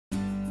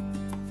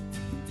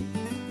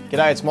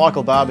G'day, it's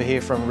Michael Barber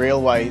here from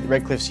RealWay,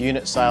 Redcliffe's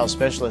unit sales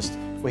specialist.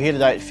 We're here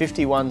today at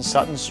 51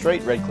 Sutton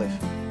Street, Redcliffe.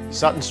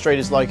 Sutton Street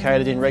is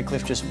located in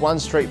Redcliffe, just one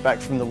street back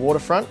from the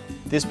waterfront.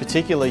 This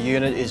particular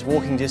unit is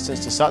walking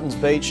distance to Sutton's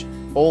beach,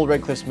 all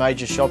Redcliffe's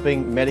major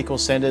shopping, medical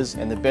centres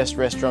and the best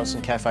restaurants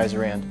and cafes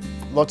around.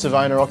 Lots of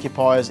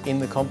owner-occupiers in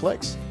the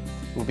complex.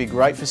 It will be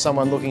great for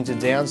someone looking to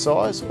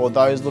downsize or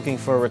those looking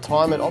for a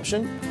retirement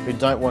option who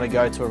don't want to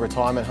go to a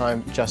retirement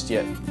home just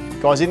yet.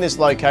 Guys, in this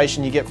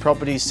location you get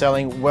properties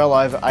selling well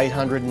over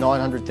 $800,000,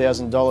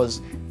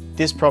 $900,000.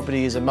 This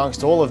property is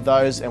amongst all of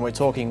those and we're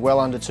talking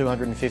well under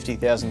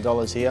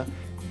 $250,000 here.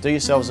 Do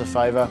yourselves a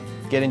favour,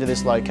 get into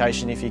this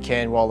location if you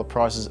can while the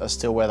prices are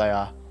still where they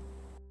are.